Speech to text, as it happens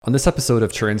On this episode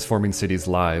of Transforming Cities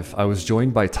Live, I was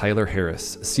joined by Tyler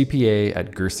Harris, CPA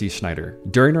at Gursey, Schneider.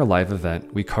 During our live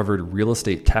event, we covered real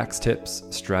estate tax tips,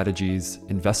 strategies,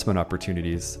 investment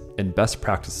opportunities, and best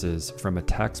practices from a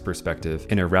tax perspective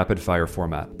in a rapid-fire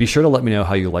format. Be sure to let me know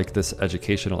how you liked this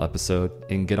educational episode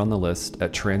and get on the list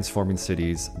at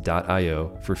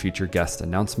transformingcities.io for future guest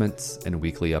announcements and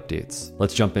weekly updates.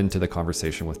 Let's jump into the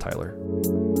conversation with Tyler.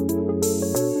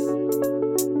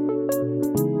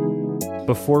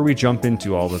 Before we jump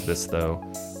into all of this, though,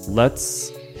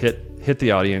 let's hit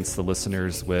the audience, the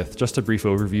listeners, with just a brief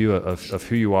overview of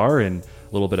who you are and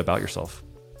a little bit about yourself.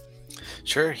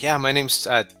 Sure. Yeah, my name's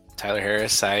Tyler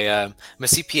Harris. I'm a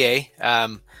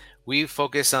CPA. We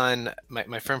focus on,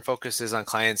 my firm focuses on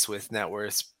clients with net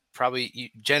worths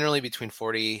probably generally between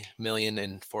 $40 million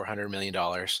and $400 million.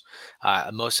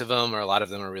 Most of them, or a lot of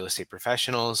them, are real estate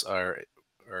professionals or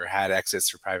had exits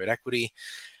through private equity.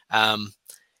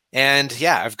 And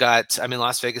yeah, I'm in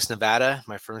Las Vegas, Nevada.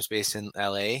 My firm's based in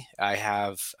LA.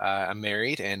 I'm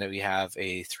married, and we have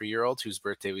a 3-year-old whose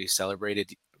birthday we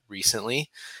celebrated recently,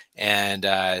 and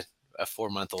a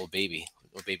 4-month-old baby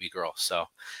girl. So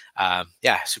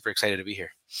yeah, super excited to be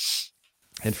here.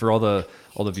 And for all the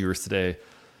viewers today,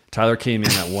 Tyler came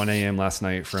in at 1 a.m. last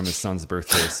night from his son's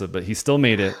birthday. But he still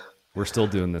made it. We're still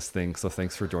doing this thing. So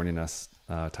thanks for joining us,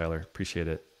 Tyler. Appreciate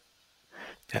it.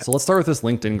 So let's start with this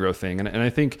LinkedIn growth thing. And I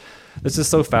think this is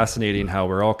so fascinating how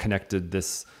we're all connected in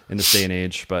this day and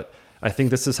age. But I think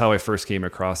this is how I first came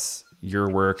across your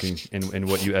work and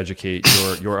what you educate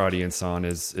your audience on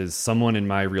is someone in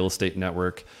my real estate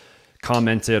network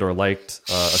commented or liked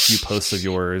a few posts of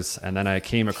yours. And then I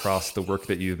came across the work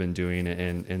that you've been doing.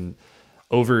 And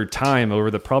over time,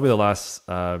 probably the last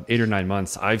 8 or 9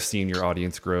 months, I've seen your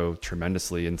audience grow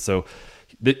tremendously. And so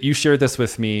you shared this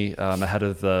with me ahead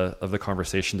of the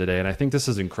conversation today, and I think this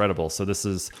is incredible. So this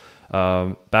is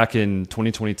back in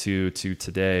 2022 to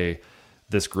today.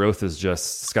 This growth is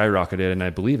just skyrocketed, and I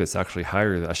believe it's actually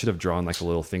higher. I should have drawn like a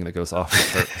little thing that goes off the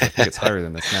chart. I think it's higher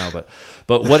than this now. But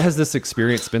what has this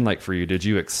experience been like for you? Did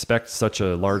you expect such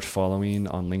a large following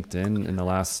on LinkedIn in the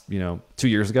last 2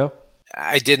 years ago?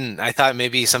 I didn't. I thought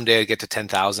maybe someday I'd get to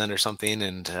 10,000 or something,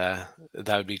 and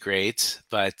that would be great.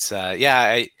 But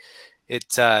yeah,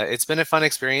 It's been a fun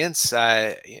experience.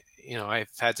 I've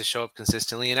had to show up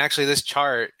consistently, and actually this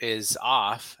chart is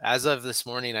off. As of this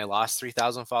morning, I lost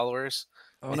 3,000 followers.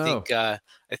 Oh, no. I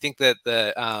think that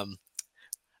I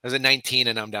was at 19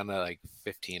 and I'm down to like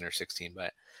 15 or 16,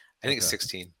 but I think it's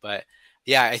 16. But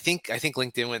yeah, I think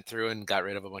LinkedIn went through and got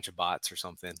rid of a bunch of bots or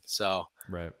something. So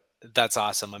right. That's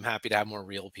awesome. I'm happy to have more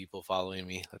real people following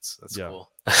me. That's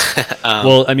cool.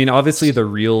 Well, I mean, obviously the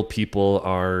real people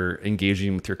are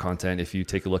engaging with your content. If you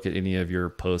take a look at any of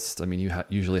your posts, I mean, you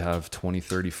usually have 20,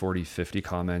 30, 40, 50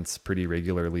 comments pretty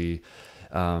regularly.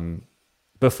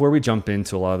 Before we jump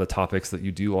into a lot of the topics that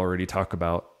you do already talk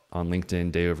about on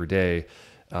LinkedIn day over day,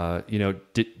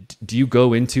 did you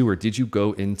go into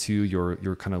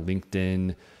your kind of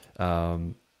LinkedIn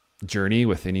journey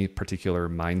with any particular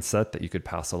mindset that you could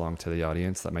pass along to the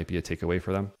audience that might be a takeaway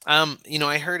for them?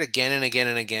 I heard again and again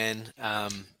and again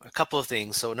a couple of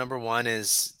things. So number one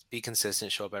is be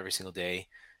consistent, show up every single day.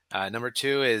 Number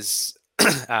two is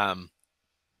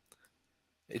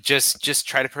just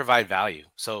try to provide value.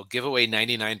 So give away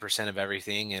 99% of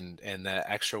everything, and that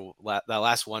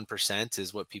last 1%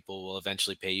 is what people will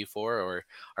eventually pay you for, or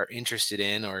are interested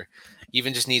in, or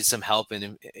even just need some help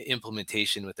in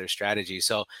implementation with their strategy.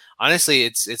 So honestly,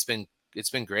 it's been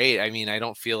great. I mean, I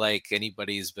don't feel like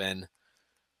anybody's been,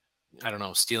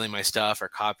 stealing my stuff or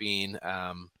copying.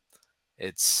 I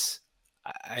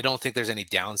don't think there's any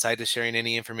downside to sharing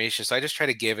any information. So I just try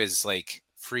to give as like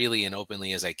freely and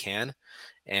openly as I can.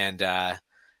 And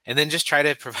then just try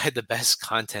to provide the best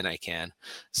content I can.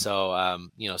 So,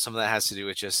 some of that has to do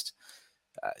with just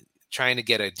trying to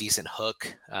get a decent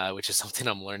hook, which is something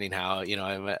I'm learning how.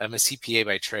 I'm a CPA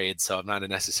by trade, so I'm not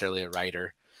necessarily a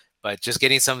writer, but just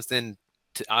getting something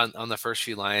on the first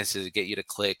few lines to get you to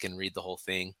click and read the whole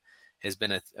thing has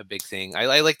been a big thing.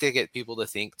 I like to get people to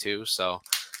think too. So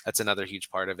that's another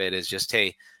huge part of it is just,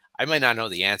 hey, I might not know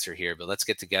the answer here, but let's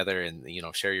get together and,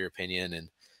 share your opinion. And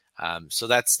so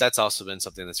that's also been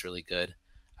something that's really good,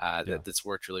 that's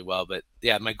worked really well. But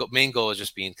yeah, my main goal is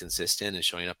just being consistent and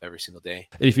showing up every single day.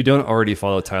 And if you don't already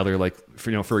follow Tyler, like,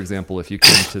 for example, if you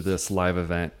came to this live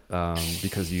event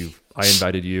because I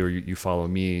invited you or you follow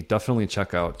me, definitely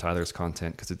check out Tyler's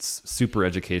content because it's super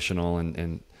educational.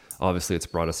 And obviously it's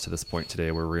brought us to this point today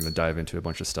where we're going to dive into a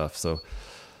bunch of stuff. So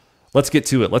let's get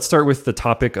to it. Let's start with the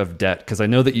topic of debt, because I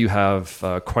know that you have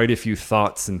quite a few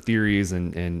thoughts and theories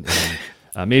and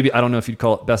Maybe, I don't know if you'd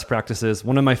call it best practices.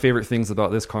 One of my favorite things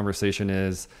about this conversation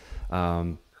is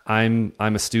I'm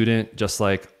a student, just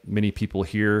like many people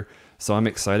here. So I'm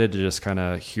excited to just kind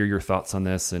of hear your thoughts on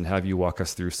this and have you walk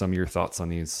us through some of your thoughts on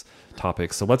these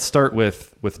topics. So let's start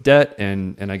with debt,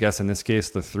 and I guess in this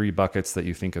case the three buckets that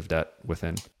you think of debt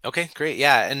within. Okay, great.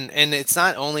 Yeah, and it's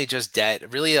not only just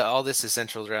debt. Really, all this is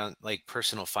centered around like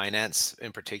personal finance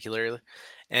in particular.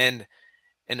 And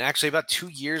and actually about 2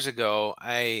 years ago,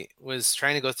 I was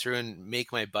trying to go through and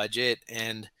make my budget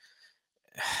and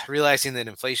realizing that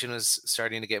inflation was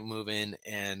starting to get moving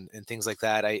and things like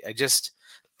that. I just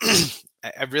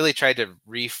I really tried to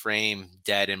reframe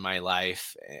debt in my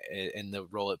life and the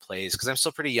role it plays because I'm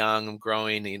still pretty young. I'm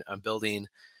growing. I'm building.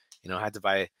 I had to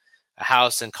buy a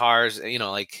house and cars.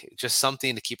 Like just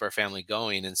something to keep our family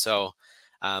going. And so,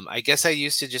 I guess I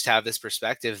used to just have this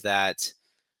perspective that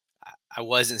I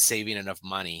wasn't saving enough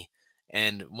money.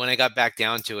 And when I got back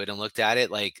down to it and looked at it,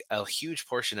 like a huge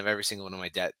portion of every single one of my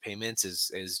debt payments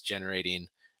is generating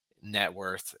net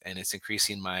worth, and it's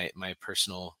increasing my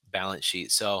personal balance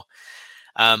sheet. So,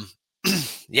 um,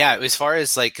 yeah, as far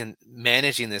as like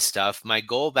managing this stuff, my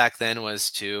goal back then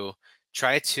was to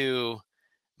try to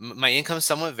my income's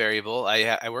somewhat variable.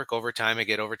 I work overtime, I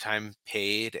get overtime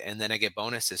paid, and then I get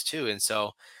bonuses too. And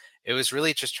so it was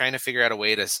really just trying to figure out a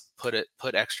way to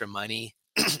put extra money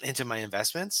into my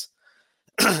investments.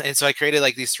 And so I created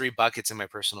like these three buckets in my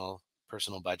personal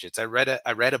budgets. I read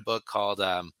a book called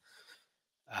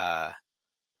uh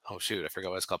oh shoot, I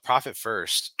forgot what it's called, Profit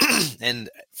First. And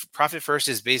Profit First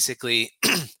is basically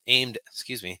aimed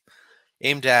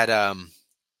at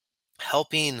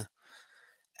helping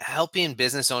helping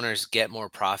business owners get more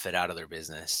profit out of their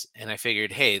business. And I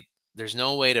figured, hey,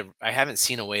 I haven't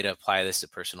seen a way to apply this to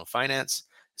personal finance.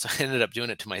 So I ended up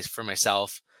doing it for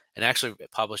myself, and actually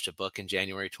published a book in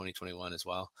January 2021 as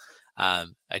well. I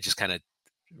just kind of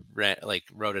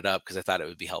wrote it up because I thought it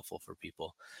would be helpful for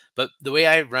people. But the way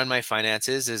I run my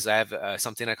finances is I have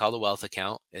something I call the wealth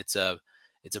account. It's a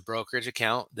brokerage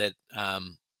account that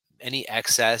any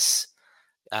excess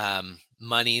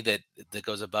money that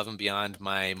goes above and beyond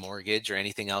my mortgage or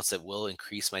anything else that will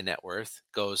increase my net worth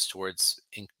goes towards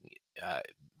uh,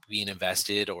 being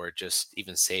invested or just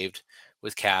even saved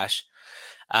with cash.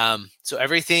 So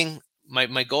everything,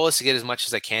 my goal is to get as much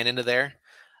as I can into there.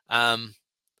 Um,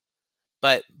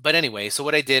 but anyway, so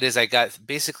what I did is I got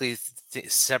basically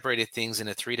separated things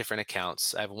into three different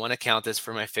accounts. I have one account that's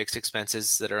for my fixed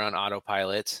expenses that are on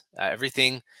autopilot.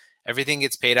 Everything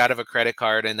gets paid out of a credit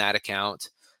card in that account,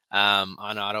 on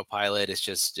autopilot. It's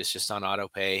just on auto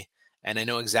pay, and I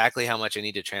know exactly how much I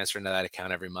need to transfer into that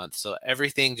account every month. So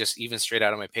everything, just even straight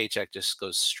out of my paycheck, just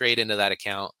goes straight into that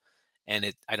account,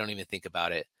 and I don't even think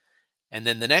about it. And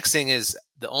then the next thing is,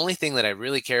 the only thing that I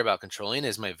really care about controlling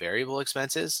is my variable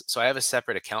expenses. So I have a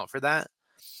separate account for that.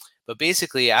 But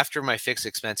basically, after my fixed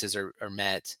expenses are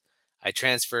met, I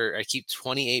keep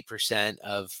 28%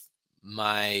 of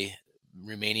my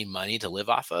remaining money to live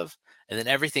off of. And then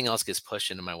everything else gets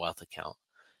pushed into my wealth account.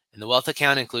 And the wealth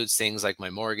account includes things like my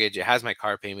mortgage. It has my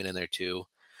car payment in there too.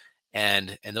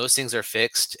 And those things are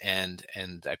fixed, and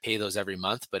I pay those every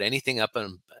month. But anything up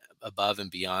and above and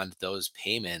beyond those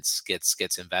payments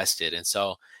gets invested. And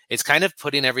so it's kind of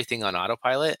putting everything on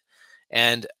autopilot.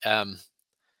 And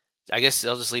I guess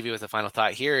I'll just leave you with a final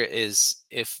thought here is,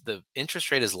 if the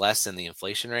interest rate is less than the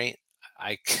inflation rate,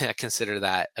 I consider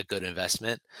that a good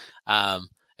investment, at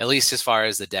least as far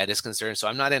as the debt is concerned. So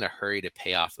I'm not in a hurry to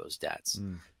pay off those debts.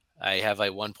 Mm. I have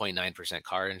like 1.9%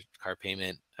 car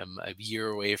payment. I'm a year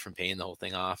away from paying the whole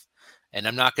thing off, and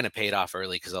I'm not going to pay it off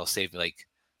early because I'll save like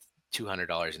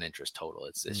 $200 in interest total.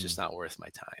 It's just not worth my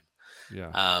time.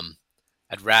 Yeah.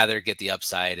 I'd rather get the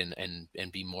upside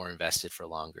and be more invested for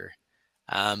longer.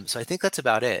 So I think that's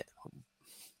about it.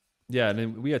 Yeah, and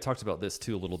then we had talked about this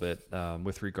too a little bit,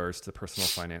 with regards to personal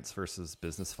finance versus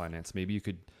business finance. Maybe you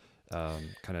could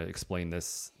kind of explain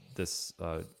this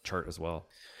chart as well.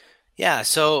 Yeah.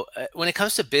 So when it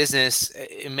comes to business,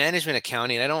 in management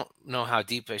accounting, I don't know how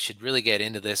deep I should really get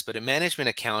into this, but in management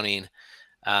accounting,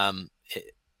 um, i-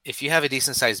 if you have a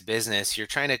decent sized business, you're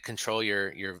trying to control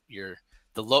your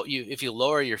the low you if you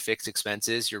lower your fixed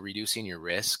expenses, you're reducing your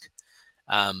risk.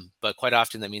 But quite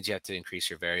often that means you have to increase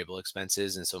your variable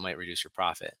expenses, and so it might reduce your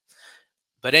profit.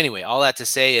 But anyway, all that to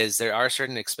say is there are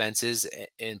certain expenses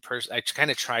in person. I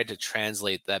kind of tried to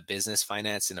translate that business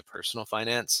finance into personal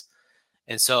finance.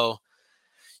 And so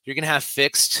you're going to have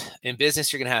fixed in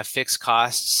business, you're going to have fixed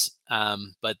costs,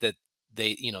 but that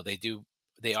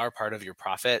they are part of your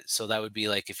profit. So that would be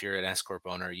like if you're an S corp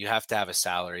owner, you have to have a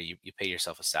salary. You pay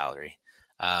yourself a salary,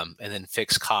 and then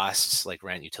fixed costs like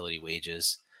rent, utility,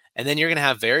 wages, And then you're going to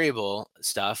have variable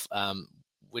stuff,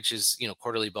 which is,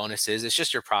 quarterly bonuses. It's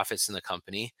just your profits in the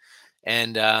company,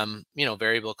 and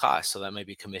variable costs. So that might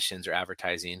be commissions or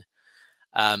advertising.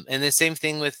 And the same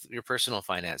thing with your personal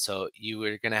finance. So you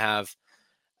are going to have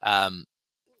um,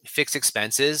 fixed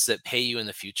expenses that pay you in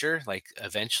the future. Like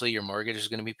eventually your mortgage is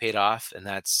going to be paid off, and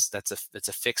that's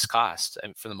a fixed cost,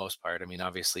 and for the most part. I mean,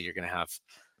 obviously you're going to have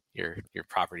your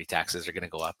property taxes are going to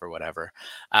go up or whatever.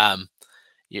 Um,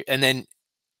 and then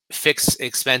fixed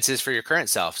expenses for your current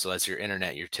self. So that's your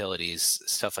internet, utilities,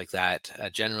 stuff like that.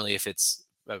 Generally, if it's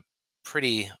a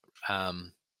pretty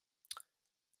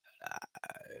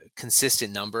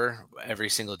consistent number every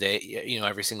single day,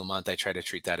 every single month, I try to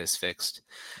treat that as fixed.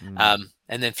 Mm.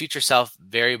 And then future self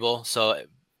variable. So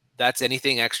that's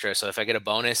anything extra. So if I get a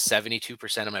bonus,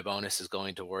 72% of my bonus is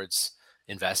going towards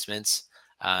investments.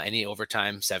 Any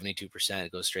overtime, 72%,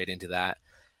 it goes straight into that.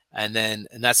 And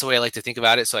that's the way I like to think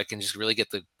about it. So I can just really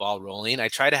get the ball rolling. I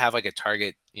try to have like a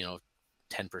target, 10%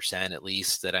 at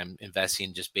least that I'm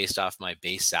investing just based off my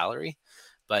base salary.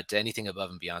 But anything above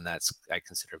and beyond that, I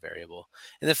consider variable.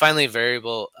 And then finally,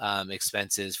 variable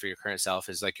expenses for your current self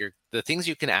is like the things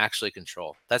you can actually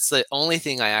control. That's the only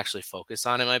thing I actually focus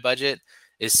on in my budget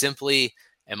is simply,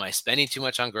 am I spending too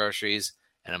much on groceries,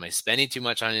 and am I spending too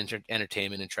much on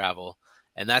entertainment and travel?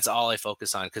 And that's all I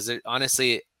focus on, because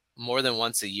honestly, more than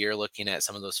once a year looking at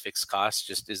some of those fixed costs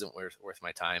just isn't worth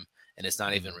my time, and it's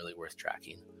not even really worth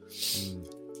tracking.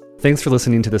 Thanks for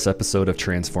listening to this episode of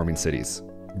Transforming Cities,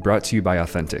 brought to you by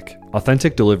Authentic.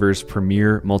 Authentic delivers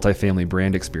premier multifamily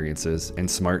brand experiences and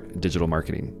smart digital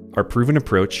marketing. Our proven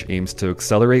approach aims to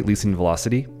accelerate leasing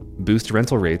velocity, boost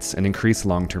rental rates, and increase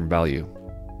long-term value.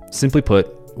 Simply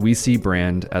put, we see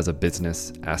brand as a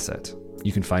business asset.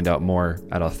 You can find out more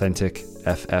at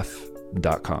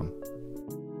authenticff.com.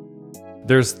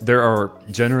 There are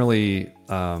generally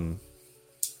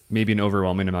maybe an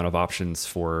overwhelming amount of options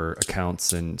for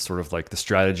accounts, and sort of like the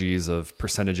strategies of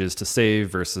percentages to save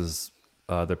versus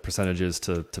the percentages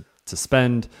to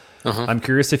spend. I'm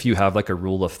curious if you have like a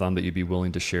rule of thumb that you'd be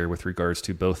willing to share with regards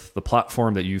to both the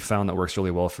platform that you found that works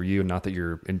really well for you, and not that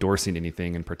you're endorsing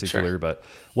anything in particular, sure, but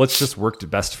what's just worked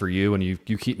best for you. And you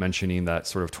keep mentioning that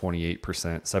sort of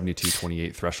 28%, 72,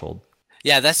 28 threshold.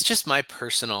 Yeah, that's just my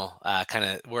personal kind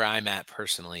of where I'm at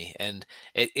personally, and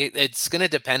it's going to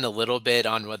depend a little bit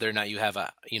on whether or not you have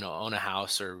own a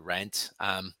house or rent.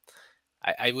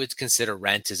 I would consider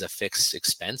rent as a fixed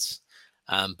expense,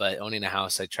 but owning a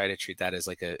house, I try to treat that as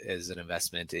as an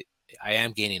investment. I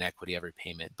am gaining equity every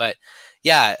payment, but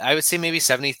yeah, I would say maybe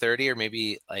 70-30, or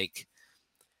maybe like,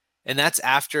 and that's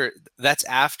after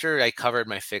I covered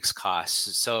my fixed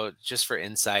costs. So just for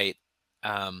insight,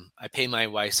 I pay my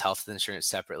wife's health insurance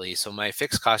separately, so my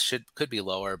fixed costs could be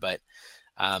lower, but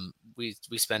we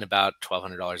spend about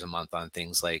 $1,200 a month on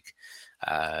things like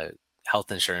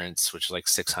health insurance, which is like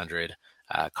 $600,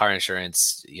 car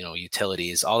insurance,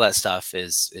 utilities, all that stuff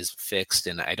is fixed,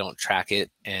 and I don't track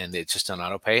it, and it's just on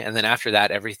auto pay. And then after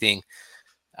that, everything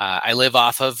I live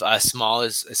off of as small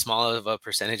of a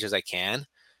percentage as I can.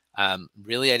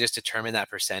 Really, I just determine that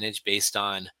percentage based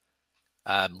on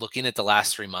looking at the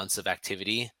last 3 months of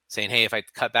activity, saying, hey, if I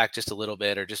cut back just a little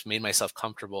bit or just made myself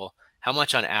comfortable, how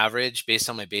much on average, based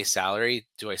on my base salary,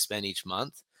 do I spend each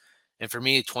month? And for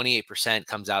me, 28%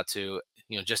 comes out to,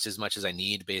 just as much as I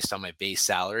need based on my base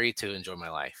salary to enjoy my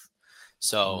life.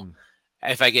 So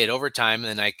if I get overtime,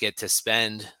 then I get to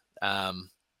spend,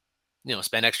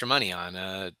 spend extra money on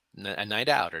a night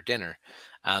out or dinner.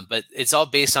 But it's all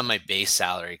based on my base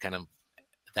salary, kind of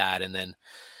that. And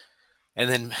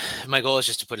then my goal is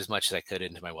just to put as much as I could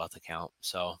into my wealth account.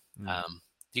 So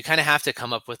you kind of have to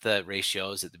come up with the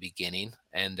ratios at the beginning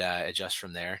and adjust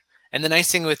from there. And the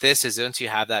nice thing with this is once you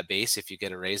have that base, if you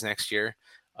get a raise next year,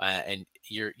 and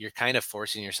you're kind of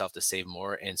forcing yourself to save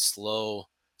more and slow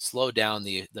down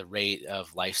the rate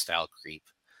of lifestyle creep.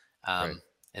 Right.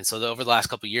 And so over the last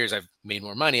couple of years, I've made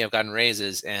more money, I've gotten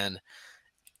raises, and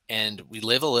we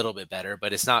live a little bit better,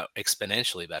 but it's not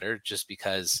exponentially better just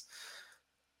because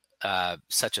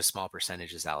such a small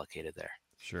percentage is allocated there.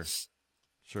 Sure.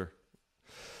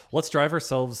 Let's drive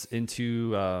ourselves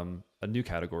into a new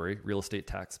category, real estate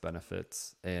tax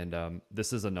benefits. And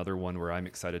this is another one where I'm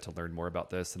excited to learn more about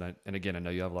this. And again, I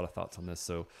know you have a lot of thoughts on this.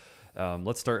 So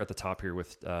let's start at the top here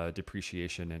with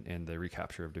depreciation and the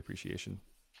recapture of depreciation.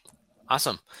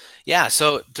 Awesome. Yeah.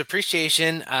 So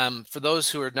depreciation, for those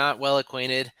who are not well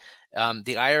acquainted,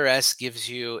 the IRS gives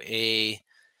you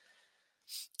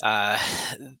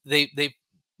they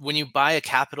when you buy a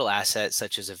capital asset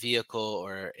such as a vehicle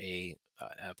or a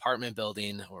apartment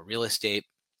building or real estate,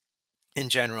 in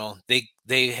general,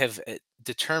 they have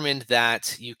determined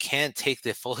that you can't take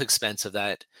the full expense of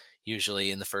that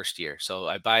usually in the first year. So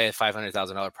I buy a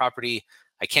 $500,000 property,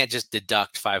 I can't just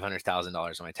deduct $500,000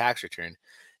 on my tax return.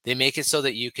 They make it so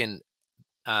that you can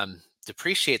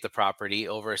depreciate the property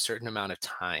over a certain amount of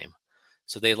time.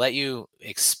 So they let you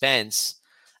expense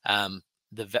um,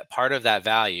 part of that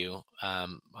value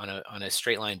on a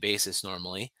straight line basis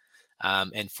normally.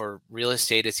 And for real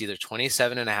estate, it's either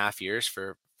 27 and a half years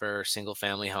for single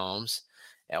family homes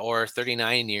or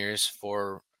 39 years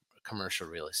for commercial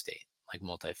real estate, like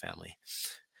multifamily.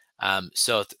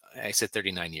 I said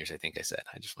 39 years, I think I said.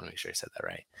 I just want to make sure I said that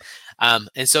right.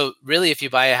 And so really, if you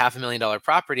buy a $500,000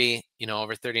 property,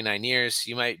 over 39 years,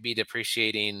 you might be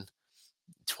depreciating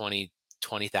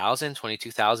 20,000,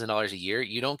 $22,000 a year.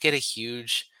 You don't get a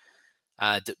huge,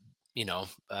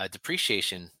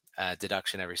 depreciation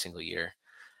deduction every single year.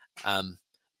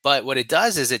 But what it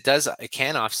does is it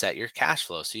can offset your cash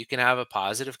flow. So you can have a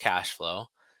positive cash flow,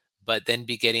 but then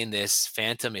be getting this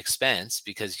phantom expense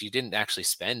because you didn't actually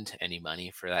spend any money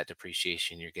for that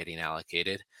depreciation you're getting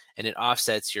allocated, and it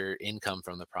offsets your income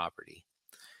from the property.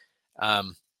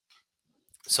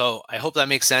 So I hope that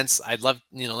makes sense. I'd love,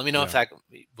 let me know if Yeah.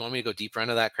 you want me to go deeper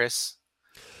into that, Chris.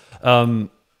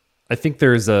 I think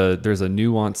there's a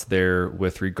nuance there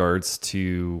with regards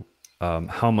to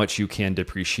how much you can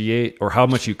depreciate or how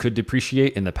much you could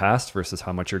depreciate in the past versus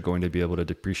how much you're going to be able to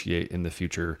depreciate in the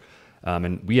future.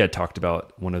 And we had talked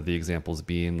about one of the examples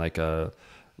being like a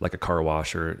car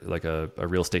wash or like a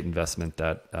real estate investment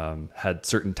that had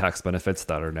certain tax benefits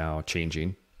that are now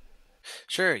changing.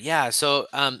 Sure. Yeah. So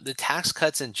the Tax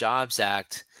Cuts and Jobs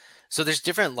Act. So there's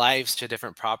different lives to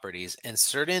different properties, and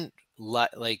certain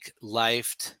like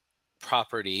lifed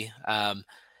property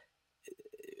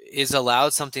is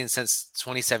allowed something since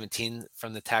 2017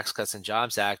 from the Tax Cuts and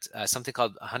Jobs Act, something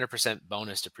called 100%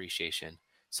 bonus depreciation.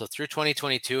 So through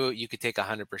 2022, you could take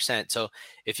 100%. So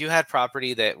if you had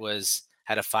property that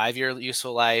had a 5-year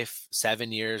useful life,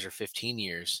 7 years, or 15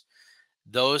 years,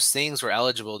 those things were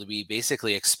eligible to be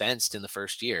basically expensed in the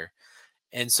first year.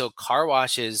 And so car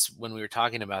washes, when we were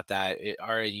talking about that,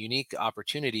 are a unique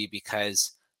opportunity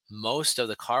because most of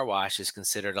the car wash is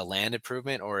considered a land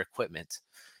improvement or equipment.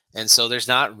 And so there's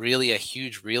not really a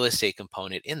huge real estate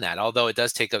component in that, although it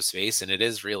does take up space and it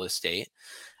is real estate.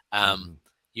 Um, Mm-hmm.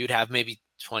 you'd have maybe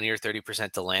 20 or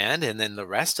 30% to land, and then the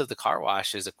rest of the car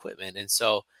wash is equipment. And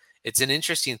so it's an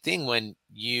interesting thing when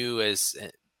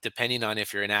depending on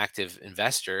if you're an active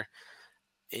investor,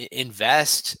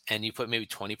 invest and you put maybe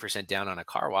 20% down on a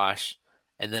car wash,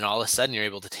 and then all of a sudden you're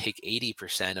able to take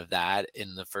 80% of that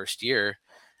in the first year.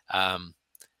 Um,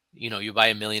 you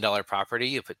buy $1 million property,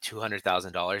 you put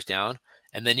 $200,000 down,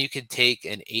 and then you can take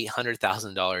an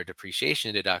 $800,000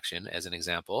 depreciation deduction as an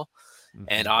example,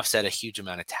 and Mm-hmm. offset a huge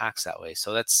amount of tax that way.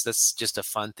 So that's just a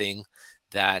fun thing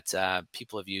that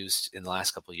people have used in the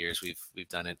last couple of years. We've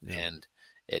done it, Yeah. and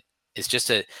it's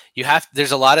just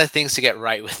there's a lot of things to get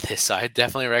right with this. So I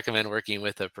definitely recommend working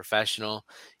with a professional.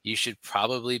 You should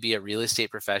probably be a real estate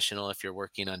professional if you're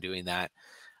working on doing that,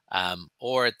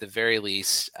 or at the very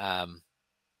least,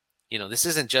 this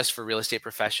isn't just for real estate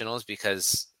professionals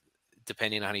because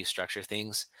depending on how you structure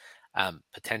things,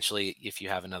 potentially if you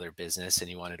have another business and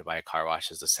you wanted to buy a car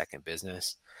wash as a second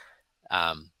business,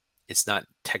 um, it's not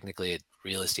technically a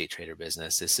real estate trader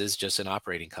business. This is just an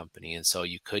operating company. And so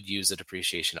you could use the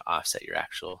depreciation to offset your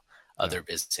actual Yeah. other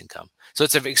business income. So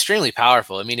it's extremely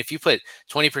powerful. I mean, if you put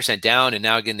 20% down and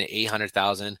now getting the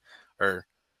 800,000, or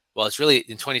well, it's really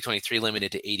in 2023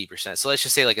 limited to 80%. So let's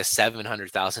just say like a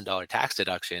 $700,000 tax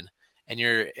deduction, and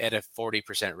you're at a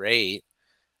 40% rate.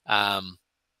 Um,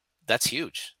 that's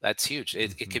huge. That's huge.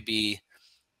 It Mm-hmm. could be,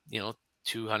 you know,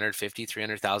 250,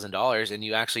 $300,000, and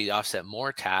you actually offset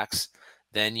more tax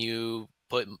than you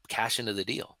put cash into the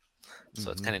deal.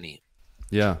 So it's Mm-hmm. kind of neat.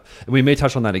 Yeah. And we may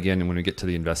touch on that again when we get to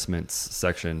the investments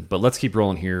section, but let's keep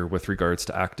rolling here with regards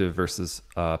to active versus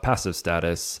passive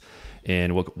status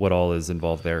and what all is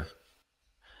involved there.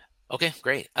 Okay,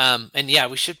 great. And yeah,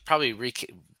 we should probably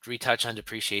retouch on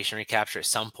depreciation recapture at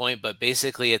some point, but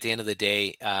basically at the end of the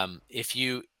day, if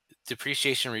you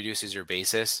depreciation reduces your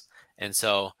basis, and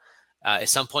so at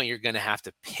some point you're going to have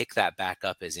to pick that back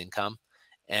up as income,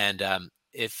 and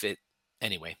if it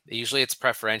anyway, usually it's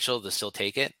preferential to still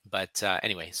take it, but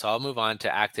anyway, so I'll move on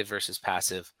to active versus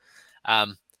passive.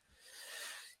 Um,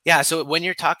 yeah. So when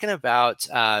you're talking about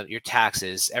your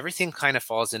taxes, everything kind of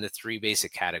falls into three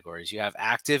basic categories. You have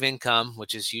active income,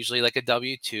 which is usually like a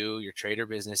W-2, your trade or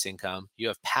business income. You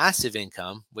have passive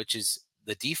income, which is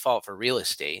the default for real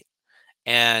estate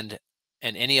and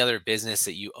any other business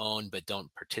that you own but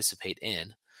don't participate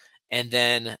in. And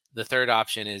then the third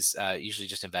option is usually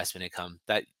just investment income.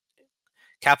 That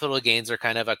capital gains are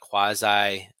kind of a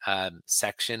quasi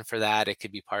section for that. It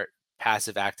could be part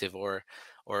passive, active, or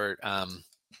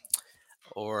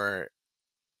or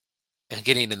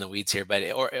getting in the weeds here, but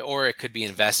or it could be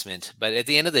investment. But at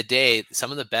the end of the day,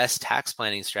 some of the best tax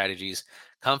planning strategies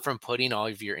come from putting all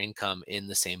of your income in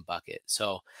the same bucket.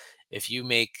 So if you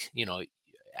make,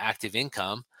 active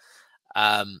income,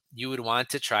 you would want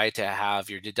to try to have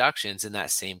your deductions in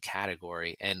that same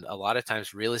category. And a lot of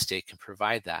times real estate can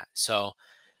provide that. So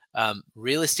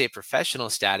real estate professional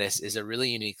status is a really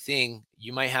unique thing.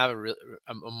 You might have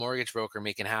a mortgage broker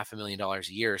making $500,000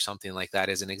 a year or something like that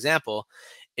as an example.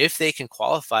 If they can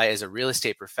qualify as a real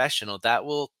estate professional, that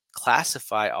will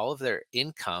classify all of their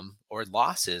income or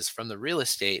losses from the real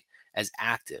estate as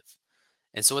active.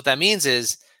 And so what that means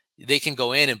is they can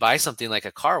go in and buy something like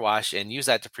a car wash and use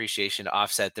that depreciation to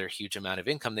offset their huge amount of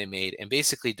income they made and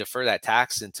basically defer that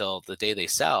tax until the day they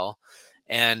sell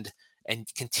and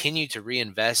continue to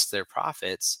reinvest their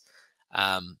profits,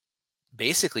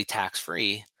 basically tax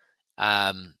free,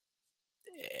 and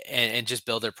just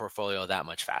build their portfolio that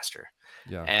much faster.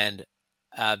 Yeah. And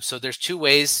so there's two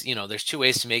ways, there's two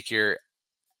ways to make your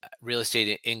real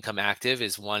estate income active.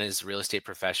 Is one is real estate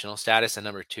professional status, and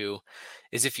number two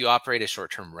is if you operate a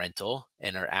short-term rental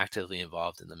and are actively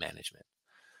involved in the management.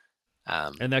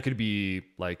 And that could be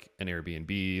like an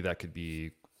Airbnb, that could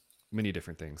be many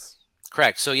different things.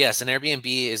 Correct. So yes, an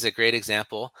Airbnb is a great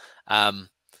example.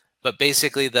 But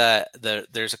basically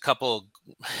there's a couple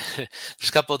there's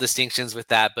a couple of distinctions with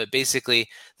that, but basically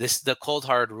the cold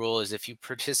hard rule is if you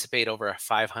participate over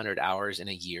 500 hours in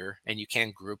a year, and you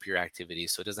can group your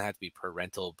activities, so it doesn't have to be per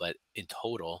rental, but in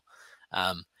total,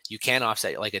 you can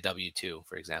offset like a W-2,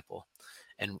 for example.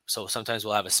 And so sometimes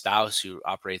we'll have a spouse who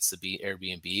operates the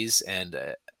Airbnbs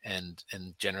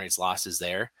and generates losses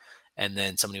there, and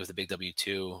then somebody with a big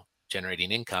W-2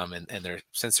 generating income, and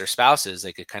since they're spouses,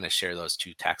 they could kind of share those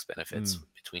two tax benefits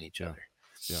between each other.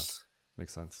 Yeah,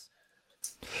 makes sense.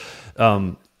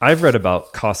 I've read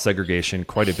about cost segregation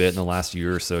quite a bit in the last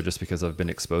year or so, just because I've been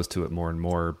exposed to it more and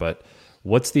more. But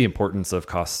what's the importance of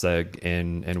cost seg,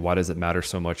 and why does it matter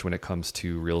so much when it comes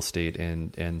to real estate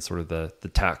and sort of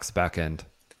the tax back end?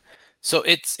 So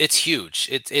it's huge.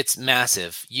 It's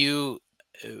massive.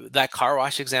 That car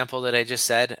wash example that I just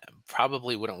said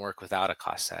probably wouldn't work without a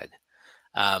cost seg.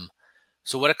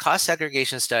 So what a cost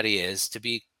segregation study is,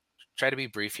 try to be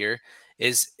brief here,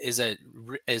 is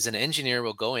an engineer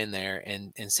will go in there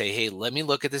and say, hey, let me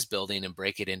look at this building and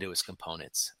break it into its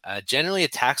components. Generally, a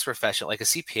tax professional like a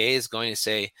CPA is going to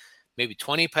say maybe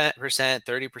 20%,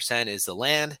 30% is the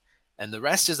land, and the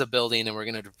rest is the building, and we're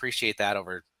going to depreciate that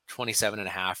over 27 and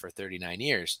a half or 39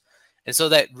 years. And so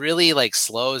that really like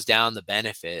slows down the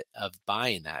benefit of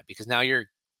buying that, because now you're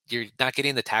not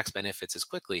getting the tax benefits as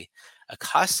quickly. A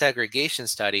cost segregation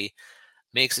study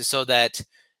makes it so that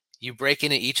you break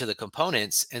into each of the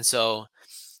components. And so,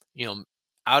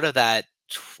 out of that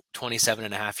 27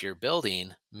 and a half year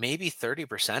building, maybe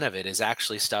 30% of it is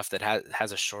actually stuff that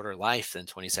has a shorter life than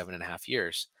 27 and a half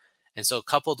years. And so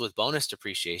coupled with bonus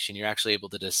depreciation, you're actually able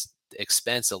to just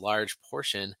expense a large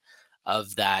portion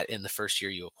of that in the first year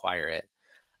you acquire it.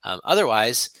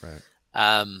 Otherwise, right.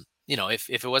 If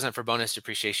it wasn't for bonus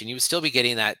depreciation, you would still be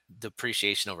getting that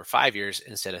depreciation over 5 years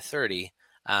instead of 30.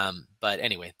 But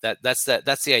anyway, that's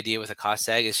the idea with a cost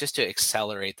seg, is just to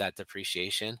accelerate that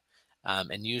depreciation.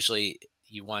 And usually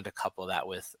you want to couple that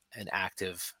with an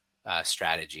active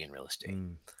strategy in real estate.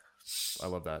 I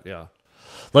love that. Yeah.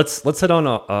 Let's hit on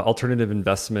alternative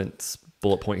investments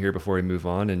bullet point here before we move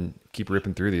on and keep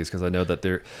ripping through these, because I know that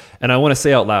and I want to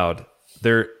say out loud,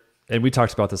 and we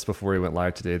talked about this before we went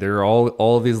live today, there are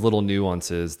all of these little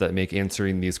nuances that make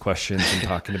answering these questions and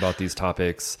talking about these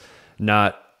topics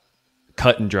not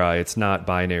cut and dry. It's not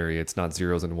binary. It's not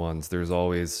zeros and ones. There's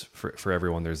always, for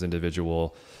everyone, there's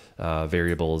individual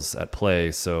variables at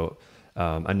play. So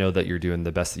I know that you're doing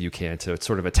the best that you can to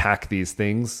sort of attack these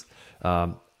things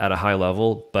at a high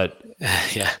level, but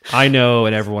yeah, I know,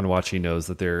 and everyone watching knows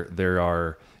that there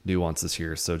are nuances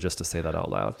here. So just to say that out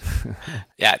loud.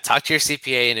 Yeah. Talk to your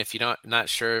CPA. And if you're not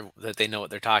sure that they know what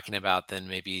they're talking about, then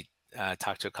maybe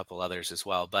talk to a couple others as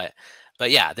well. But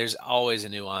yeah, there's always a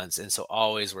nuance. And so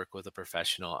always work with a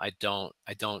professional. I don't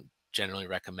generally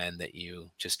recommend that you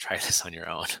just try this on your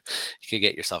own. You could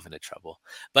get yourself into trouble.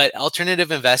 But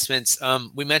alternative investments,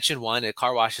 we mentioned one, a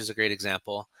car wash is a great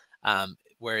example,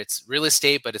 where it's real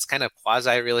estate, but it's kind of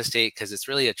quasi real estate because it's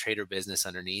really a trader business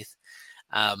underneath.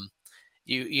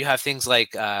 You have things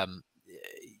like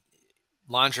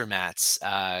laundromats,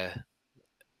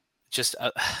 just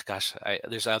gosh,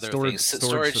 there's other things.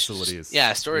 Storage Yeah,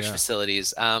 facilities. storage Yeah.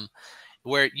 facilities,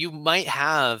 where you might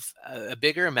have a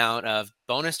bigger amount of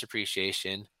bonus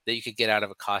depreciation that you could get out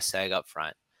of a cost seg up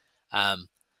front. Um,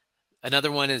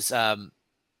 Another one is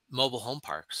mobile home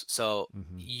parks. So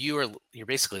Hmm. you're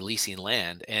basically leasing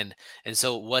land, and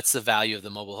so what's the value of the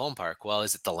mobile home park? Well,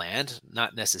 is it the land?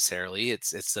 Not necessarily.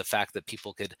 It's the fact that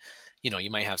people could,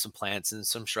 you might have some plants and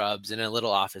some shrubs and a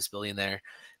little office building there.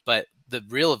 But the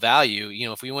real value,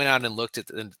 if we went out and looked at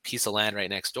the piece of land right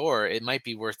next door, it might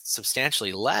be worth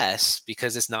substantially less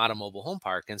because it's not a mobile home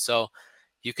park. And so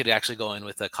you could actually go in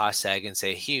with a cost tag and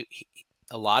say,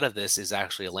 a lot of this is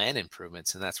actually land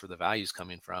improvements, and that's where the value is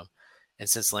coming from. And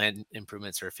since land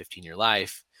improvements are a 15-year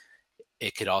life,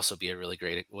 it could also be a really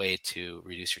great way to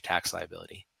reduce your tax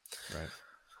liability. Right.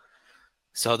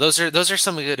 So those are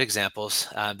some good examples.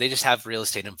 They just have real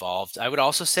estate involved. I would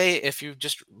also say if you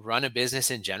just run a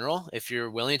business in general, if you're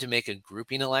willing to make a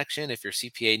grouping election, if your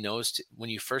CPA knows when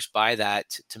you first buy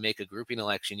that to make a grouping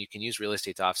election, you can use real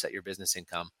estate to offset your business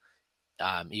income,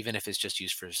 even if it's just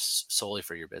used for solely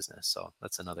for your business. So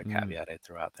that's another caveat I'd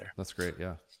throw out there. That's great.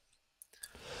 Yeah.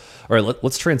 All right,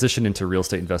 let's transition into real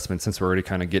estate investment since we're already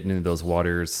kind of getting into those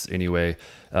waters anyway.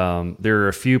 There are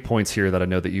a few points here that I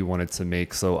know that you wanted to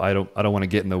make, so I don't want to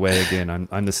get in the way again.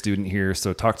 I'm the student here,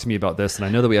 so talk to me about this. And I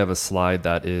know that we have a slide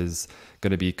that is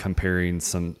going to be comparing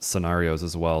some scenarios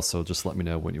as well. So just let me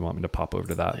know when you want me to pop over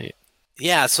to that.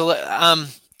 Yeah. So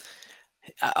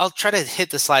I'll try to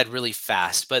hit the slide really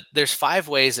fast, but there's 5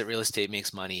 ways that real estate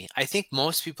makes money. I think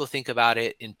most people think about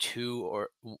it in 2 or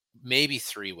maybe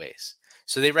 3 ways.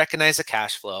 So they recognize the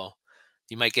cash flow.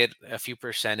 You might get a few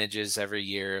percentages every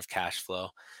year of cash flow,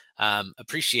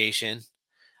 appreciation.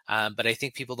 But I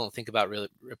think people don't think about real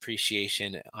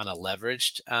appreciation on a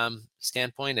leveraged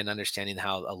standpoint and understanding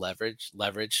how a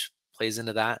leverage plays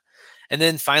into that. And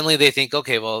then finally, they think,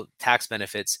 okay, well, tax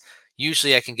benefits.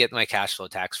 Usually, I can get my cash flow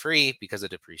tax free because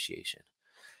of depreciation.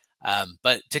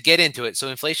 But to get into it, so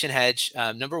inflation hedge,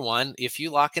 number one, if you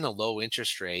lock in a low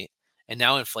interest rate and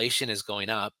now inflation is going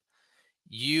up,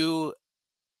 you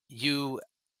you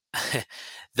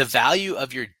the value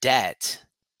of your debt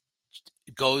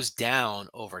goes down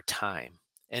over time.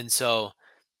 And so,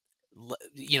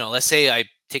 let's say I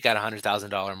take out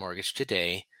 $100,000 mortgage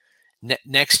today.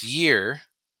 Next year,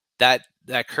 that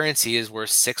currency is worth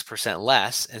 6%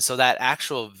 less, and so that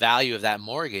actual value of that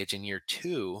mortgage in year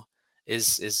 2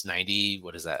 is 90.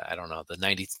 What is that? I don't know, the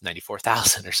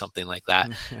 94,000 or something like that,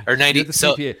 or You're 90. the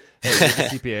So CPA. Hey, you're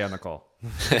the CPA on the call.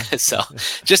 so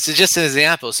just an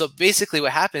example. So basically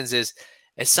what happens is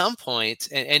at some point,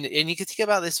 and you can think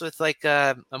about this with like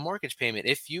a mortgage payment.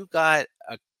 If you got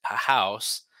a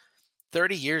house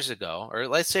 30 years ago, or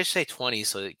let's just say 20,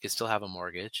 so that you could still have a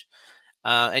mortgage,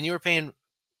 and you were paying,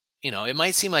 it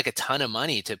might seem like a ton of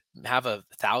money to have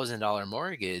 $1,000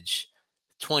 mortgage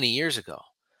 20 years ago.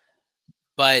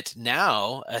 But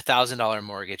now $1,000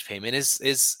 mortgage payment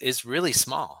is really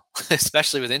small,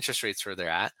 especially with interest rates where they're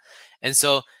at. And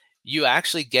so you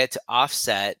actually get to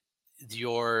offset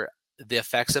the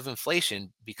effects of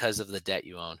inflation because of the debt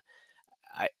you own.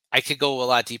 I could go a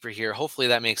lot deeper here. Hopefully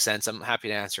that makes sense. I'm happy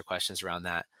to answer questions around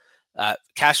that.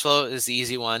 Cash flow is the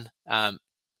easy one.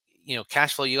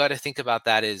 Cash flow, you got to think about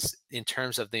that is in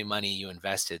terms of the money you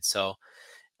invested. So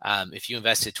if you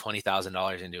invested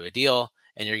 $20,000 into a deal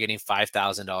and you're getting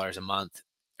 $5,000 a month,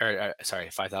 or sorry,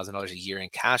 $5,000 a year in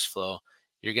cash flow,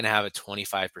 you're going to have a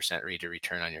 25% rate of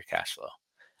return on your cash flow.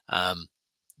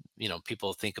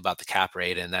 People think about the cap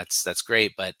rate, and that's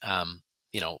great, but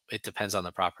it depends on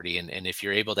the property, and if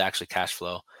you're able to actually cash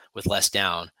flow with less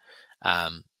down,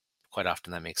 quite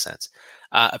often that makes sense.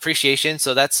 Appreciation,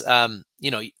 so that's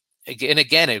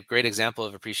again a great example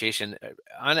of appreciation.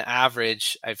 On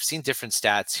average, I've seen different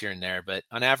stats here and there, but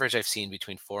on average, I've seen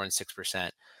between 4 and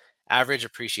 6% average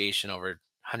appreciation over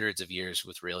hundreds of years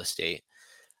with real estate.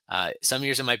 Some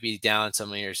years it might be down,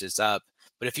 some years it's up.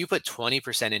 But if you put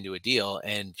 20% into a deal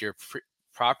and your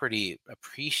property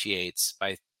appreciates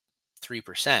by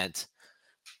 3%,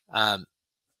 I'm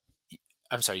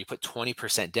sorry, you put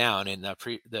 20% down and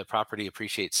the property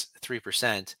appreciates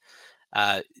 3%,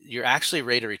 your actually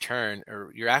rate of return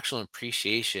or your actual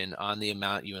appreciation on the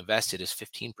amount you invested is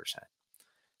 15%,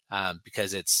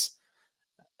 because it's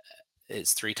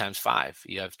 3 times 5.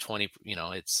 You have 20,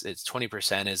 it's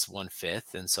 20% is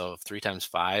 1/5. And so 3 times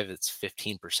 5, it's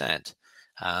 15%.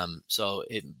 So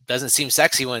it doesn't seem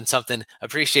sexy when something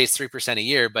appreciates 3% a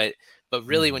year, but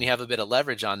really when you have a bit of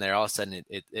leverage on there, all of a sudden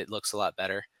it looks a lot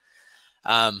better.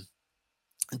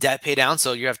 Debt pay down.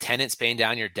 So you have tenants paying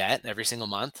down your debt every single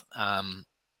month.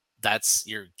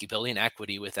 You're building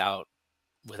equity without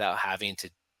having to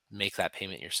make that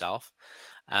payment yourself.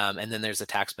 And then there's the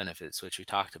tax benefits, which we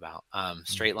talked about. Mm.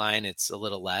 Straight line, it's a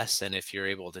little less. And if you're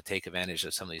able to take advantage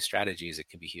of some of these strategies, it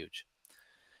can be huge.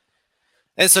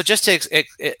 And so just to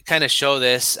kind of show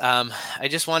this, I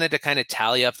just wanted to kind of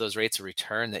tally up those rates of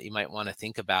return that you might want to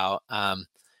think about. On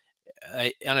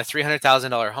a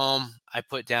 $300,000 home, I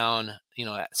put down,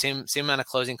 same amount of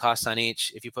closing costs on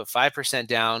each. If you put 5%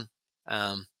 down,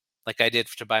 like I did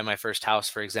to buy my first house,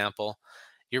 for example,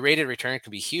 your rated return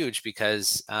can be huge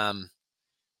because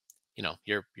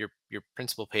your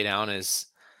principal pay down is,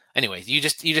 anyway, you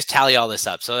just tally all this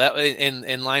up. So that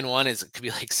in line one is, it could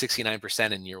be like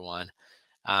 69% in year one,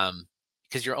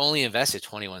 because you're only invested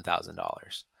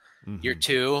 $21,000. Year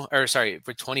two, or sorry,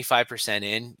 for 25%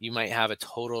 in, you might have a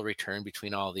total return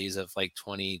between all of these of like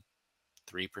 23%.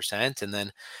 And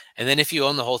then if you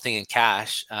own the whole thing in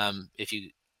cash, if you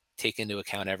take into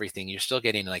account everything, you're still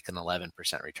getting like an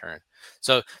 11% return.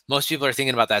 So most people are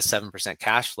thinking about that 7%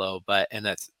 cash flow, and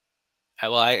that's,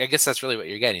 well, I guess that's really what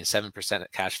you're getting: 7%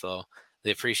 cash flow,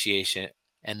 the appreciation,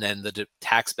 and then the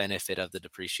tax benefit of the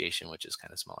depreciation, which is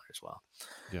kind of smaller as well.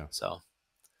 Yeah. So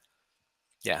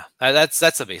yeah, that's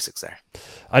the basics there.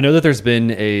 I know that there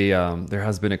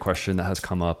has been a question that has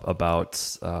come up about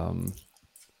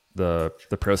the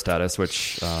pro status,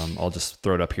 which I'll just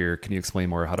throw it up here. Can you explain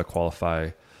more how to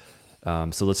qualify?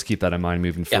 So let's keep that in mind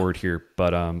moving forward here.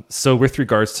 But so with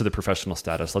regards to the professional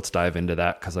status, let's dive into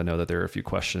that, because I know that there are a few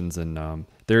questions, and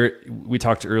we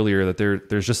talked earlier that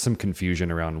there's just some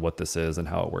confusion around what this is and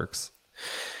how it works.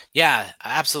 Yeah,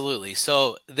 absolutely.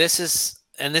 So this is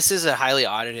a highly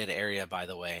audited area, by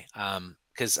the way,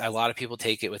 because a lot of people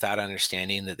take it without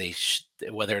understanding that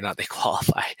whether or not they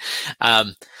qualify.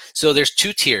 So there's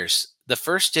two tiers. The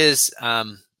first is,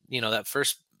 that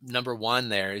first number one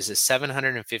there is a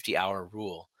 750-hour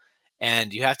rule.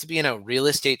 And you have to be in a real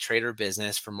estate trader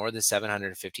business for more than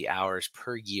 750 hours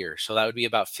per year. So that would be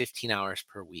about 15 hours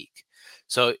per week.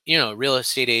 So, real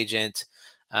estate agent,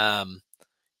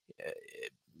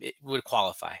 it would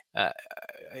qualify.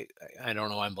 I don't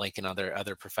know why I'm blanking on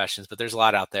other professions, but there's a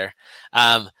lot out there.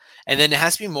 And then it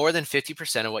has to be more than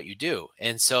 50% of what you do.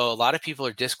 And so a lot of people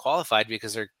are disqualified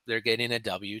because they're getting a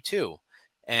W-2.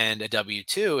 And a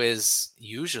W-2 is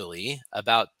usually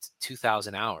about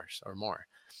 2,000 hours or more.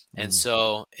 And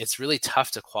so it's really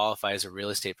tough to qualify as a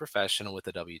real estate professional with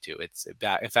a W-2.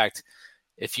 In fact,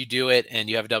 if you do it and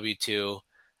you have a W-2,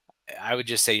 I would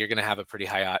just say you're going to have a pretty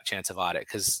high chance of audit,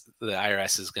 because the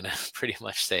IRS is going to pretty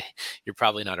much say you're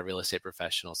probably not a real estate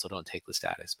professional, so don't take the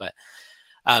status. But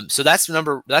so that's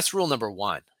rule number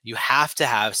one. You have to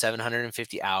have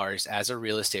 750 hours as a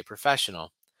real estate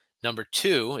professional. Number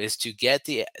two is to get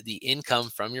the income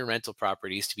from your rental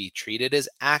properties to be treated as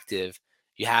active.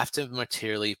 You have to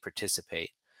materially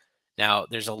participate. Now,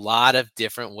 there's a lot of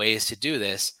different ways to do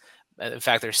this. In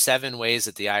fact, there's 7 ways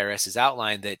that the IRS has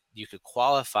outlined that you could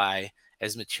qualify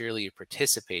as materially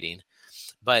participating.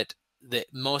 But the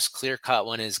most clear-cut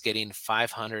one is getting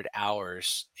 500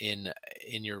 hours in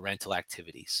your rental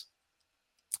activities.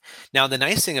 Now, the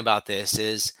nice thing about this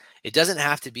is it doesn't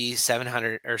have to be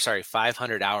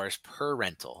 500 hours per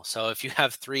rental. So if you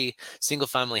have 3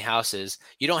 single-family houses,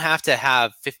 you don't have to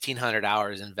have 1,500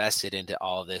 hours invested into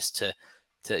all of this to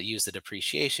use the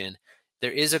depreciation.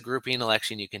 There is a grouping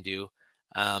election you can do,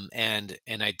 and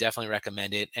I definitely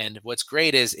recommend it. And what's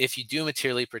great is if you do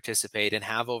materially participate and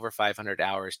have over 500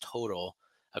 hours total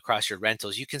across your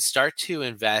rentals, you can start to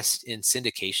invest in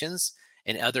syndications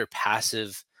and other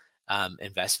passive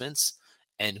investments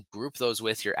and group those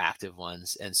with your active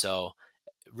ones. And so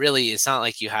really, it's not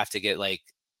like you have to get like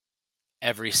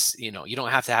you don't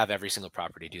have to have every single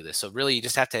property do this. So really, you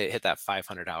just have to hit that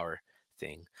 500-hour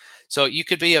thing. So you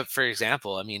could be for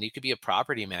example, you could be a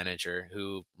property manager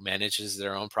who manages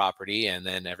their own property, and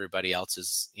then everybody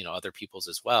else's, other people's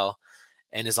as well.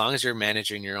 And as long as you're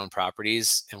managing your own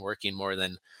properties and working more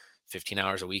than 15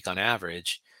 hours a week on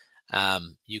average,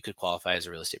 you could qualify as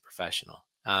a real estate professional.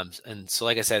 And so,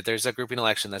 like I said, there's a grouping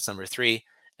election. That's number 3.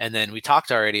 And then we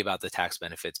talked already about the tax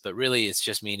benefits, but really it's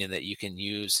just meaning that you can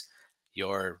use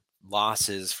your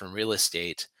losses from real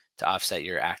estate to offset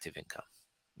your active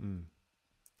income.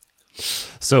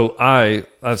 So I,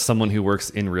 as someone who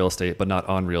works in real estate but not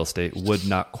on real estate, would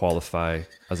not qualify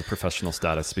as a professional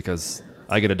status because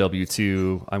I get a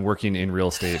W-2. I'm working in real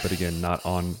estate, but again, not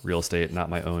on real estate, not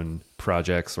my own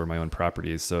projects or my own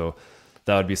properties. So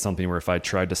that would be something where if I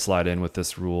tried to slide in with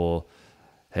this rule,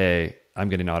 hey, I'm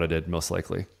getting audited most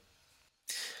likely.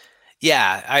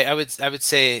 Yeah, I would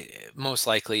say most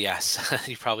likely yes.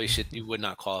 You would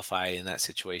not qualify in that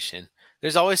situation.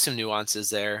 There's always some nuances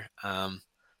there,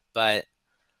 but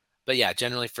yeah,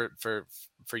 generally for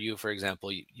for you, for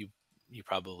example, you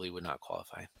probably would not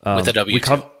qualify with a Um, we W-2.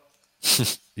 cover,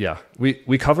 yeah,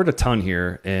 we covered a ton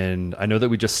here, and I know that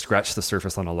we just scratched the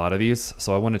surface on a lot of these.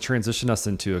 So I want to transition us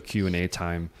into a Q&A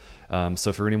time.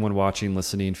 So for anyone watching,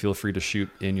 listening, feel free to shoot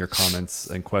in your comments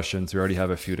and questions. We already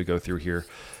have a few to go through here.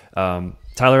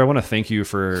 Tyler, I want to thank you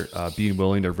for being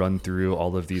willing to run through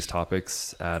all of these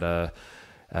topics at a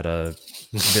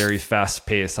very fast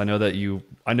pace. I know that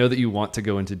you want to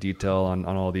go into detail on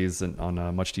all these and on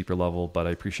a much deeper level, but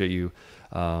I appreciate you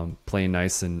playing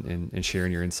nice and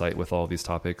sharing your insight with all of these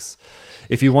topics.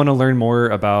 If you want to learn more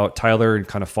about Tyler and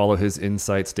kind of follow his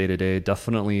insights day to day,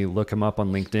 definitely look him up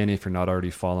on LinkedIn if you're not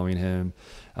already following him.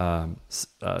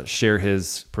 Share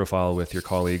his profile with your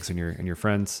colleagues and your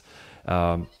friends.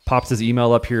 Pops his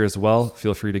email up here as well.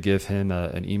 Feel free to give him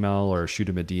an email or shoot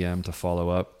him a DM to follow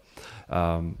up.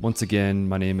 Once again,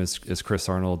 my name is Chris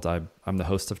Arnold. I'm the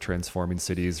host of Transforming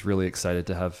Cities. Really excited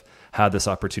to have had this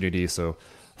opportunity. So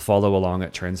follow along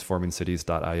at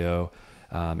transformingcities.io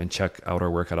and check out our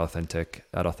work at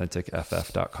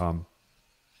authenticff.com.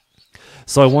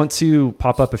 So I want to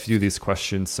pop up a few of these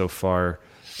questions so far.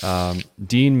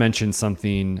 Dean mentioned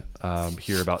something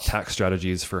here about tax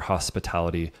strategies for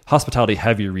hospitality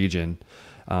heavy region.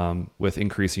 With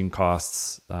increasing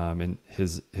costs. And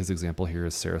his example here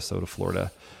is Sarasota,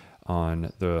 Florida,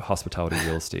 on the hospitality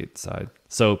real estate side.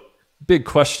 So big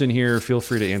question here. Feel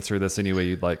free to answer this any way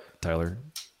you'd like, Tyler.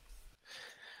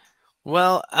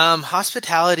 Well,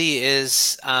 hospitality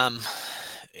is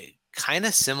kind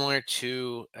of similar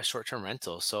to a short-term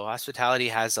rental. So hospitality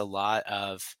has a lot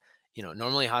of,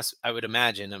 normally I would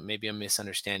imagine, maybe I'm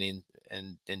misunderstanding,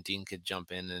 and Dean could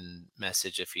jump in and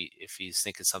message if he's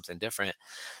thinking something different.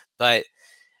 But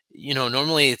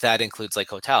normally that includes like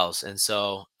hotels, and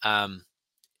so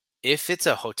if it's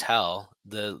a hotel,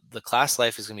 the class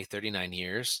life is going to be 39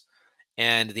 years,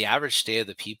 and the average stay of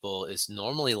the people is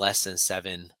normally less than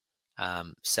 7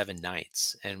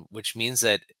 nights, and which means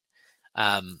that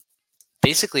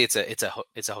basically it's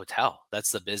a hotel.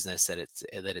 That's the business that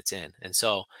it's in. And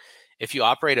so if you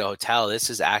operate a hotel, this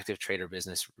is active trader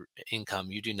business income.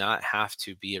 You do not have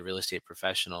to be a real estate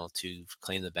professional to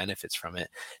claim the benefits from it.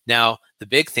 Now, the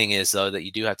big thing is, though, that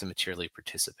you do have to materially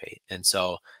participate. And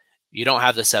so you don't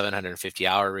have the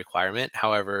 750-hour requirement.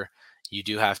 However, you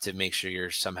do have to make sure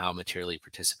you're somehow materially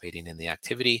participating in the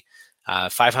activity.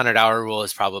 500-hour rule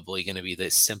is probably going to be the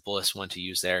simplest one to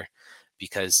use there,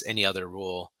 because any other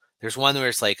rule, there's one where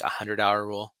it's like 100-hour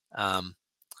rule.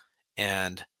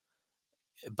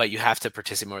 But you have to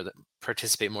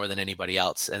participate more than anybody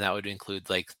else, and that would include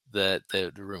like the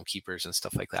room keepers and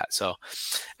stuff like that. So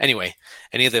anyway,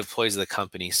 any of the employees of the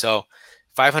company. So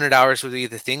 500 hours would be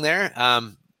the thing there.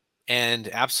 And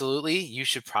absolutely, you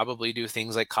should probably do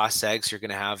things like cost segs. You're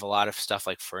going to have a lot of stuff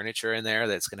like furniture in there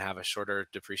that's going to have a shorter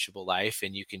depreciable life,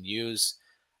 and you can use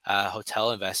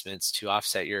hotel investments to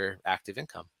offset your active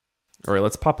income. All right,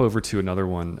 let's pop over to another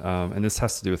one. And this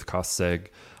has to do with cost seg.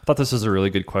 I thought this was a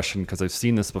really good question because I've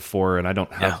seen this before and I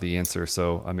don't have the answer.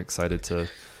 So I'm excited to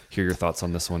hear your thoughts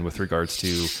on this one with regards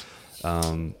to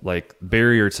like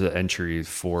barrier to entry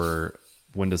for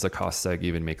when does a cost seg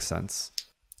even make sense?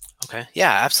 Okay.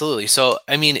 Yeah, absolutely. So,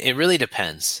 I mean, it really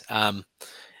depends.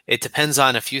 It depends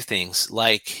on a few things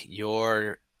like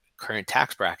your current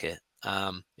tax bracket.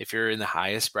 If you're in the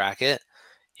highest bracket,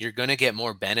 you're going to get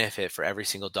more benefit for every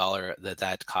single dollar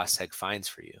that cost seg finds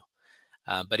for you.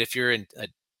 But if you're in a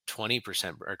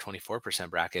 20% or 24%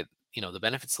 bracket, the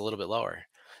benefit's a little bit lower.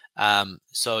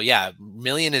 So yeah,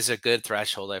 million is a good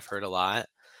threshold. I've heard a lot.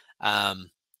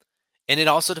 And it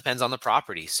also depends on the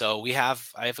property. So I have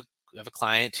a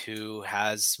client who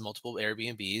has multiple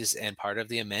Airbnbs, and part of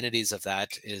the amenities of that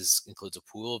includes a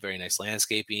pool, very nice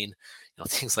landscaping,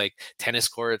 things like tennis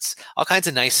courts, all kinds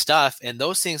of nice stuff. And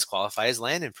those things qualify as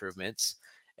land improvements.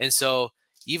 And so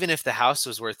even if the house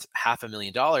was worth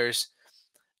 $500,000,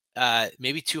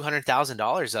 maybe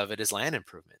 $200,000 of it is land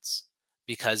improvements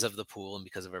because of the pool and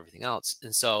because of everything else.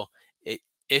 And so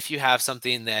if you have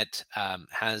something that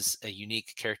has a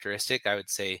unique characteristic, I would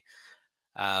say,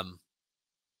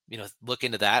 look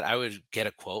into that. I would get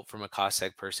a quote from a cost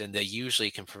seg person. They usually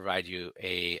can provide you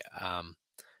a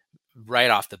right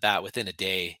off the bat within a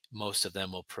day. Most of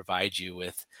them will provide you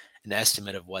with an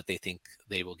estimate of what they think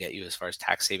they will get you as far as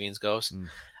tax savings goes.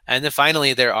 And then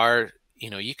finally, there are,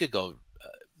 you could go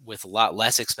with a lot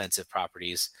less expensive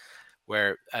properties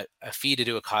where a fee to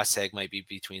do a cost seg might be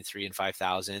between 3,000 and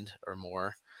 5,000 or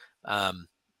more.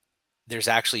 There's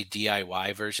actually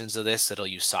DIY versions of this that'll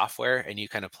use software, and you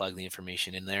kind of plug the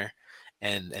information in there,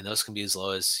 and those can be as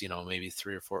low as maybe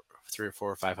 $300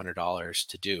 or $400 or $500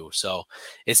 to do. So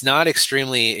it's not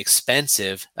extremely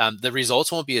expensive. The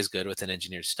results won't be as good with an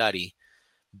engineered study,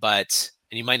 and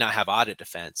you might not have audit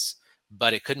defense,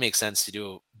 but it could make sense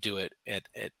to do it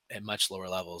at much lower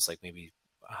levels, like maybe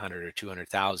 100 or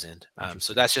 200,000.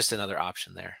 So that's just another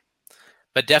option there.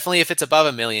 But definitely, if it's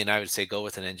above $1 million, I would say go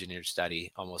with an engineered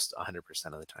study almost 100%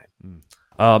 of the time.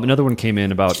 Another one came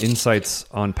in about insights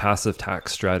on passive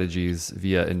tax strategies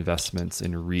via investments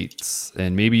in REITs.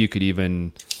 And maybe you could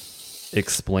even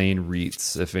explain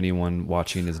REITs if anyone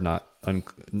watching is not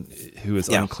who is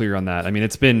unclear on that. I mean,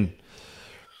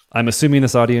 I'm assuming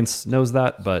this audience knows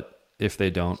that, but if they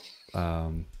don't,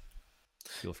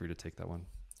 feel free to take that one.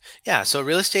 Yeah. So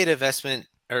real estate investment,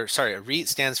 a REIT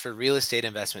stands for Real Estate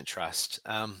Investment Trust.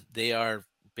 They are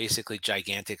basically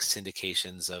gigantic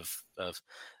syndications of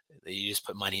you just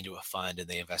put money into a fund and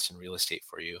they invest in real estate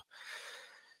for you.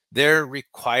 They're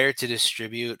required to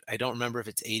distribute, I don't remember if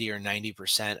it's 80 or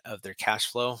 90% of their cash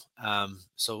flow.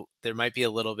 So there might be a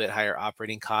little bit higher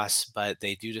operating costs, but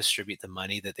they do distribute the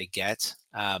money that they get.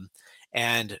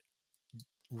 And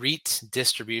REIT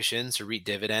distributions or REIT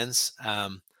dividends,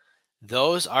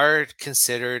 those are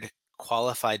considered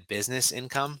qualified business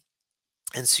income.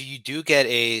 And so you do get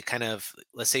a kind of,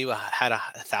 let's say you had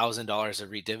 $1,000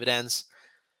 of REIT dividends.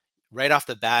 Right off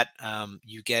the bat,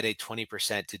 you get a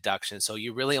 20% deduction. So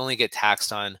you really only get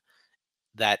taxed on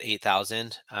that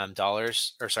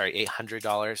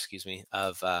 $800, excuse me,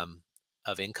 of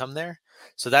income there.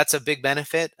 So that's a big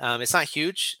benefit. It's not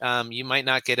huge. You might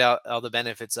not get out all the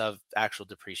benefits of actual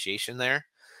depreciation there,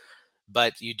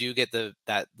 but you do get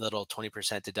that little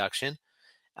 20% deduction.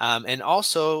 And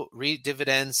also REIT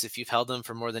dividends, if you've held them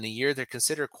for more than a year, they're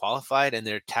considered qualified and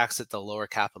they're taxed at the lower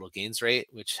capital gains rate,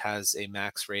 which has a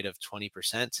max rate of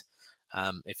 20%.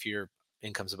 If your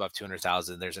income's above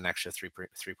 200,000, there's an extra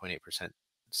 3.8%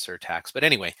 surtax. But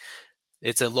anyway,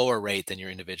 it's a lower rate than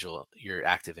your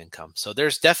active income. So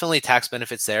there's definitely tax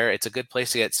benefits there. It's a good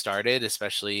place to get started,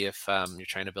 especially if you're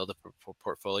trying to build a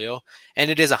portfolio.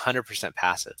 And it is 100%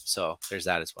 passive. So there's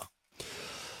that as well.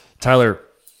 Tyler,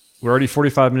 we're already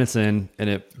 45 minutes in and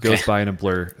it goes by in a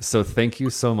blur. So thank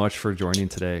you so much for joining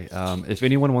today. If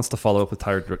anyone wants to follow up with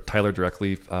Tyler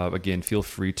directly, again, feel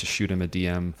free to shoot him a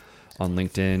DM on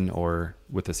LinkedIn or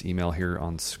with this email here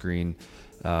on screen.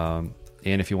 And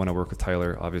if you want to work with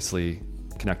Tyler, obviously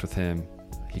connect with him.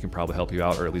 He can probably help you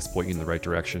out or at least point you in the right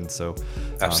direction. So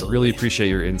really appreciate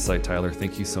your insight, Tyler.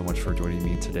 Thank you so much for joining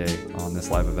me today on this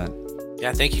live event.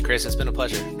 Yeah, thank you, Chris. It's been a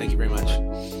pleasure. Thank you very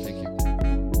much.